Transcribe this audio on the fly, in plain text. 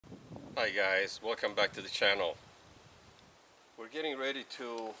Hi guys, welcome back to the channel. We're getting ready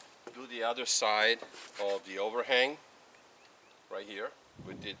to do the other side of the overhang right here.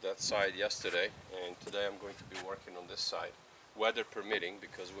 We did that side yesterday and today I'm going to be working on this side, weather permitting,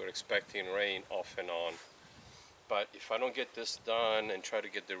 because we're expecting rain off and on. But if I don't get this done and try to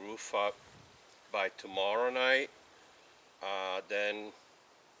get the roof up by tomorrow night, then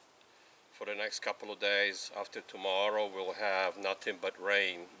for the next couple of days after tomorrow we'll have nothing but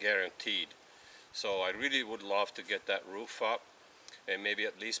rain guaranteed. So I really would love to get that roof up and maybe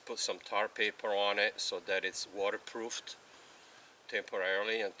at least put some tar paper on it so that it's waterproofed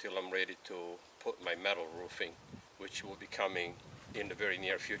temporarily until I'm ready to put my metal roofing, which will be coming in the very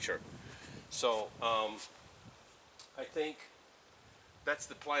near future. So I think that's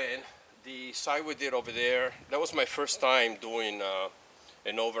the plan. The side we did over there, that was my first time doing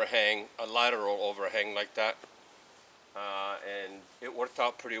an overhang, a lateral overhang like that, and it worked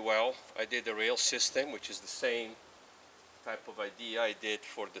out pretty well. I did the rail system, which is the same type of idea I did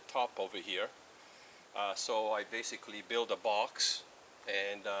for the top over here. So I basically build a box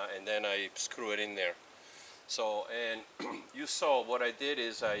and then I screw it in there. So, and you saw what I did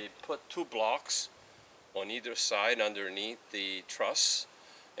is I put 2 blocks on either side underneath the truss,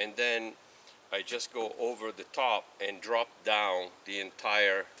 and then I just go over the top and drop down the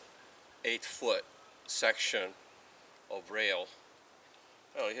entire 8-foot section of rail.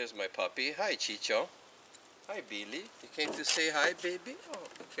 Oh, here's my puppy. Hi, Chicho. Hi, Billy. You came to say hi, baby? Oh,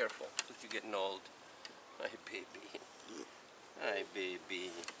 be careful. Look, you're getting old. Hi, baby. Hi, baby.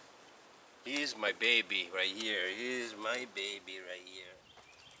 He's my baby right here. He's my baby right here.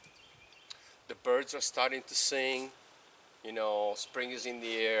 The birds are starting to sing. You know, spring is in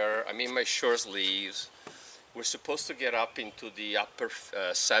the air. I mean, my short leaves. We're supposed to get up into the upper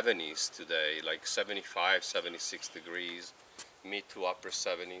 70s today, like 75, 76 degrees, mid to upper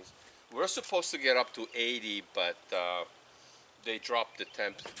 70s. We're supposed to get up to 80, but they dropped the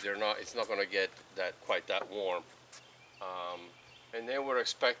temps. It's not going to get quite that warm. And then we're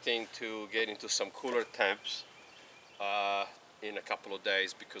expecting to get into some cooler temps in a couple of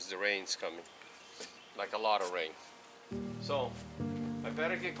days because the rain's coming, like a lot of rain. So I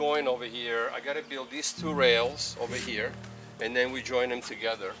better get going over here. I gotta build these 2 rails over here and then we join them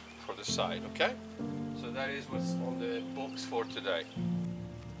together for the side, okay? So that is what's on the books for today.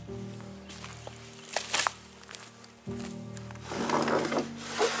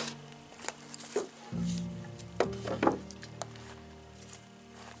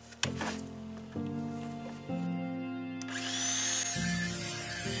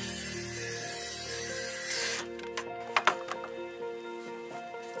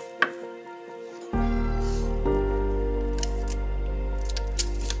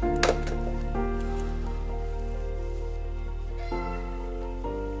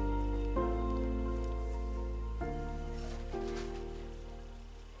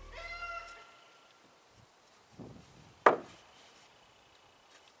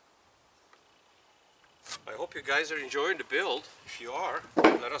 I hope you guys are enjoying the build. If you are,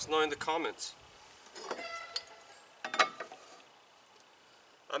 let us know in the comments.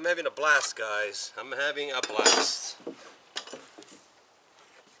 I'm having a blast, guys. I'm having a blast.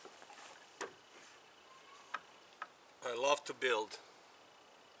 I love to build.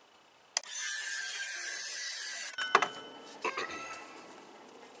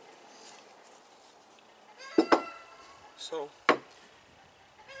 So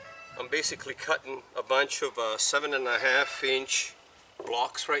I'm basically cutting a bunch of 7.5-inch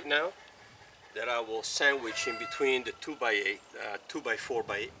blocks right now that I will sandwich in between the 2x8,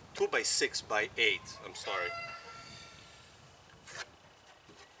 2x6x8. I'm sorry.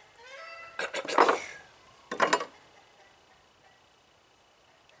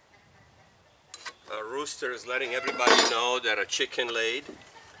 Our rooster is letting everybody know that a chicken laid,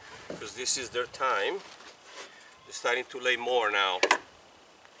 because this is their time. They're starting to lay more now,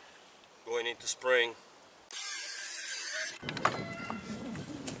 going into spring.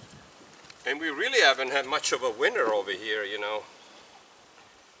 And we really haven't had much of a winter over here, you know.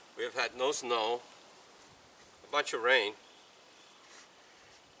 We've had no snow, a bunch of rain,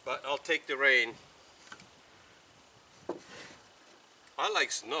 but I'll take the rain. I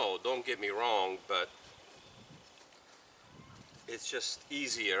like snow, don't get me wrong, but it's just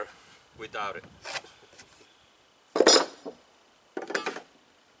easier without it.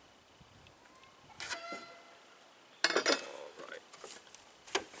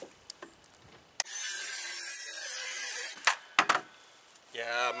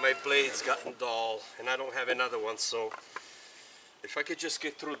 Yeah, my blade's gotten dull and I don't have another one, so if I could just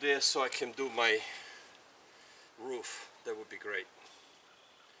get through this so I can do my roof, that would be great.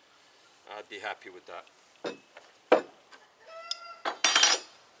 I'd be happy with that.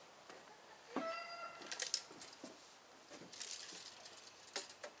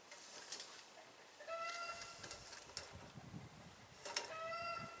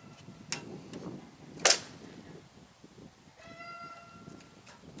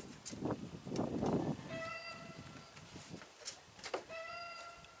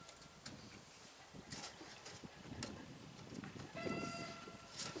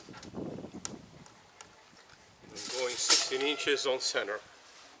 Going 16 inches on center.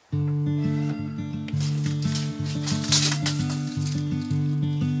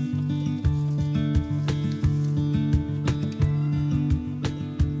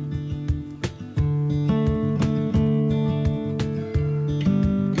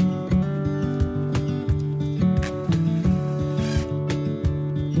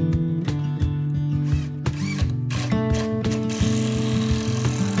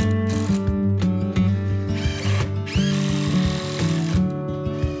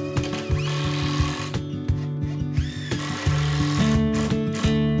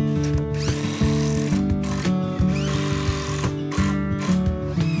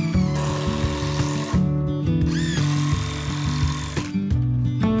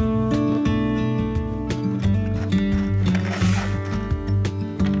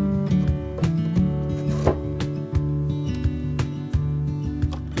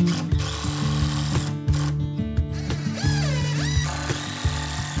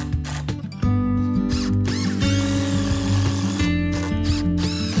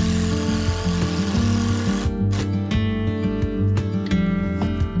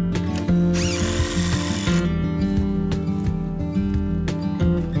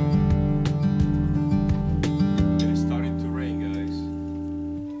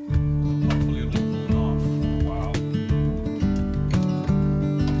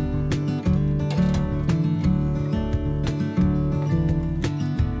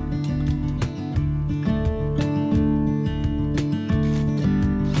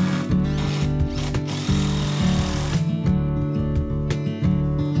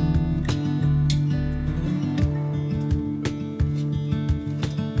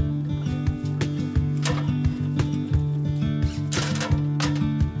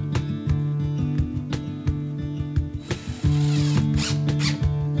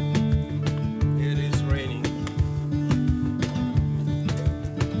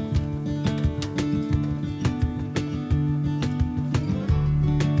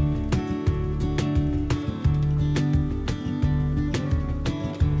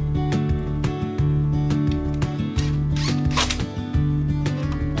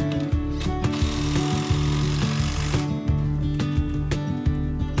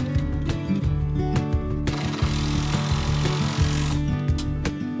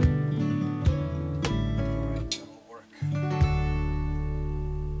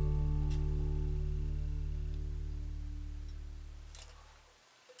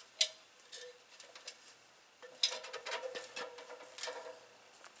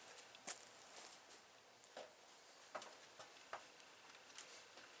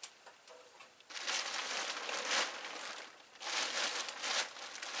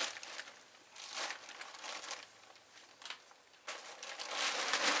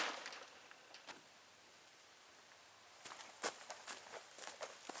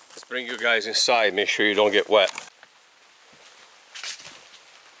 Bring you guys inside, make sure you don't get wet.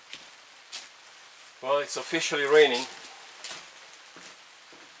 Well, it's officially raining.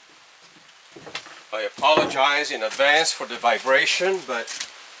 I apologize in advance for the vibration, but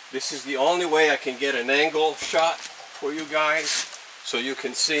this is the only way I can get an angle shot for you guys so you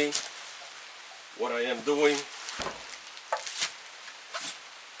can see what I am doing.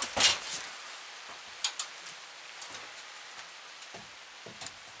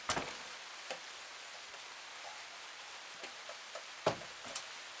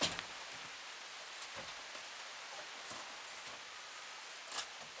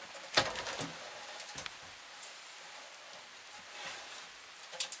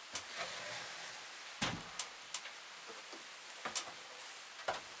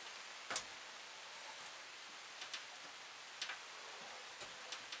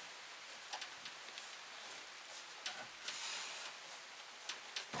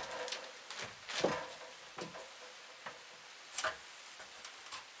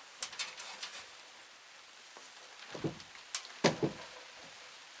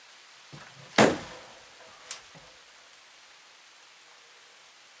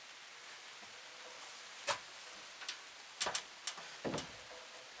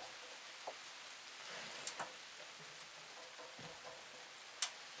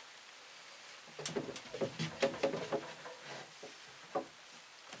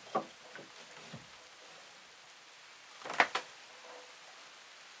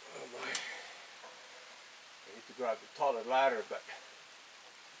 Oh boy. I need to grab the taller ladder, but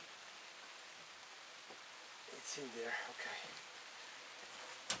it's in there. Okay.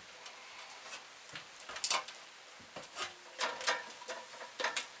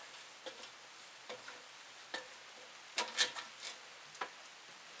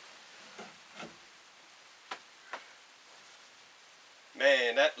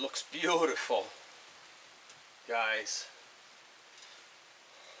 Man, that looks beautiful, guys.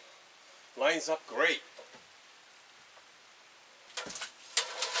 Lines up great.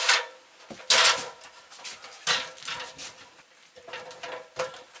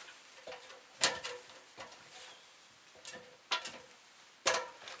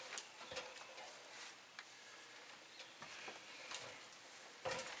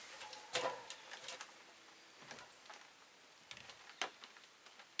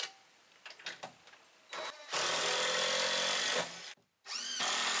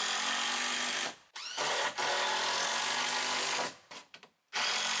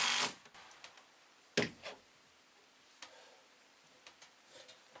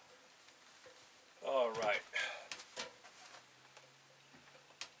 All right.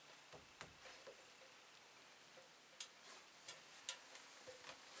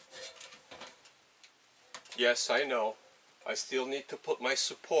 Yes, I know. I still need to put my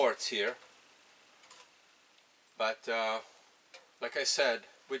supports here. But like I said,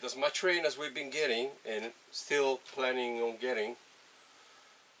 with as much rain as we've been getting and still planning on getting,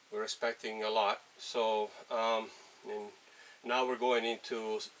 we're expecting a lot. So and now we're going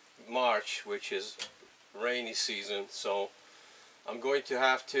into March, which is rainy season. So I'm going to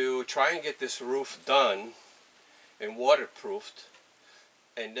have to try and get this roof done and waterproofed,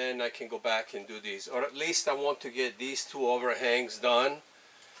 and then I can go back and do these, or at least I want to get these two overhangs done,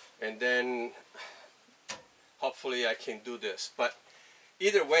 and then hopefully I can do this. But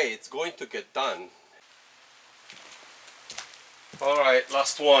either way, it's going to get done. All right,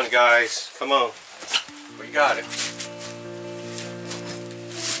 last one, guys. Come on, we got it.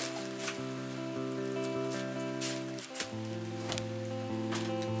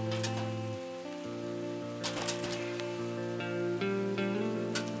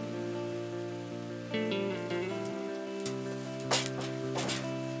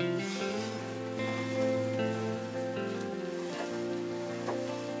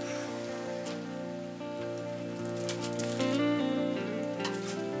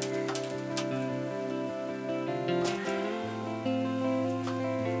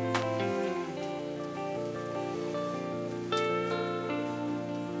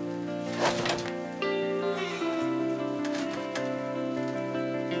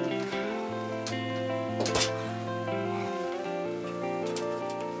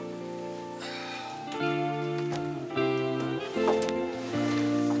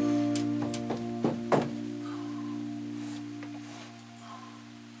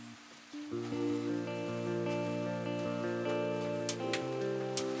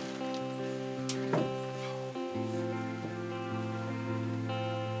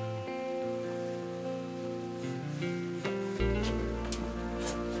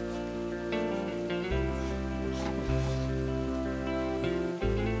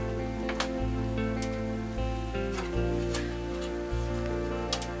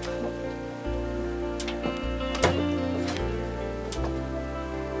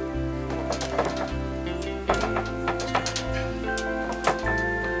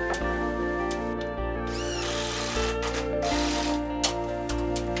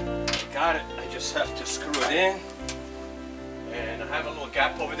 Got it. I just have to screw it in, and I have a little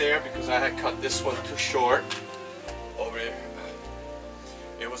gap over there because I had cut this one too short over there.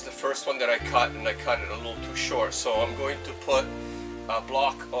 It was the first one that I cut, and I cut it a little too short, so I'm going to put a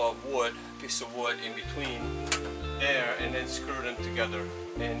block of wood, piece of wood in between there, and then screw them together,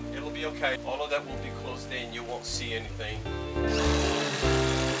 and it'll be okay. All of that will be closed in. You won't see anything.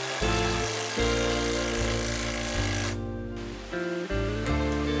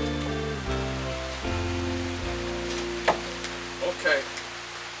 Okay.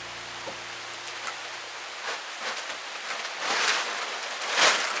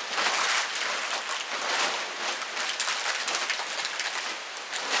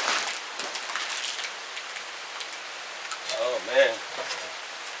 Oh man,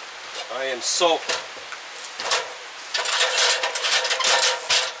 I am soaked.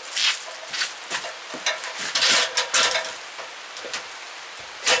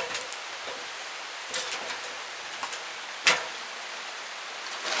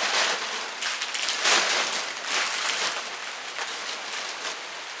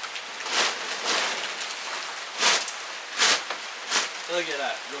 Look at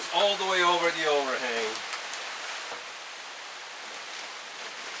that. It goes all the way over the overhang.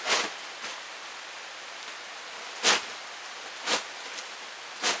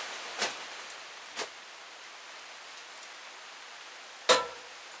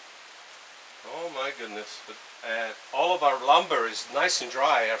 Oh my goodness. But, all of our lumber is nice and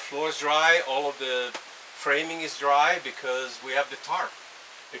dry. Our floor is dry. All of the framing is dry because we have the tarp.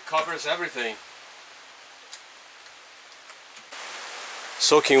 It covers everything.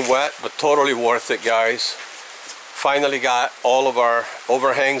 Soaking wet, but totally worth it, guys. Finally got all of our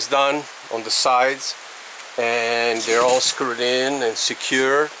overhangs done on the sides, and they're all screwed in and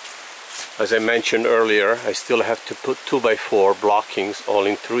secure. As I mentioned earlier, I still have to put 2x4 blockings all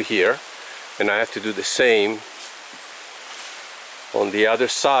in through here, and I have to do the same on the other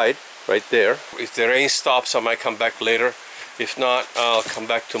side right there. If the rain stops, I might come back later. If not, I'll come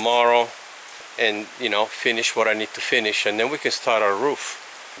back tomorrow and, you know, finish what I need to finish, and then we can start our roof.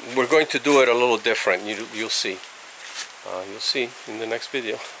 We're going to do it a little different. You'll see. You'll see in the next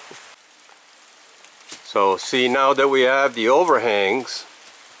video. So see, now that we have the overhangs,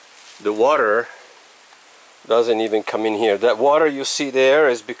 the water doesn't even come in here. That water you see there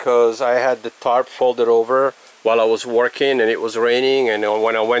is because I had the tarp folded over while I was working and it was raining, and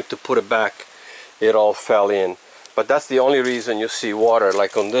when I went to put it back, it all fell in. But that's the only reason you see water.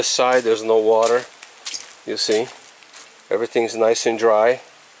 Like on this side, there's no water. You see, everything's nice and dry.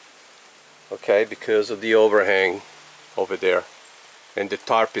 Okay, because of the overhang over there, and the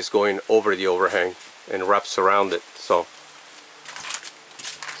tarp is going over the overhang and wraps around it. So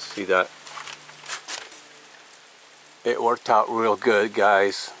see that? It worked out real good,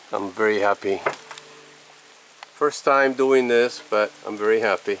 guys. I'm very happy. First time doing this, but I'm very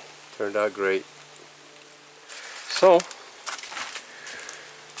happy. Turned out great. So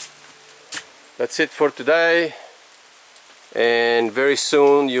that's it for today, and very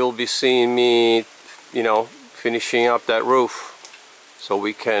soon you'll be seeing me, you know, finishing up that roof so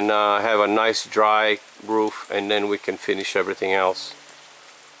we can have a nice dry roof, and then we can finish everything else.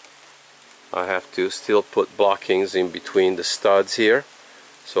 I have to still put blockings in between the studs here,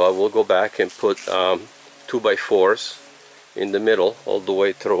 so I will go back and put 2x4s in the middle all the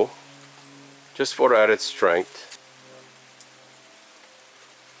way through, just for added strength.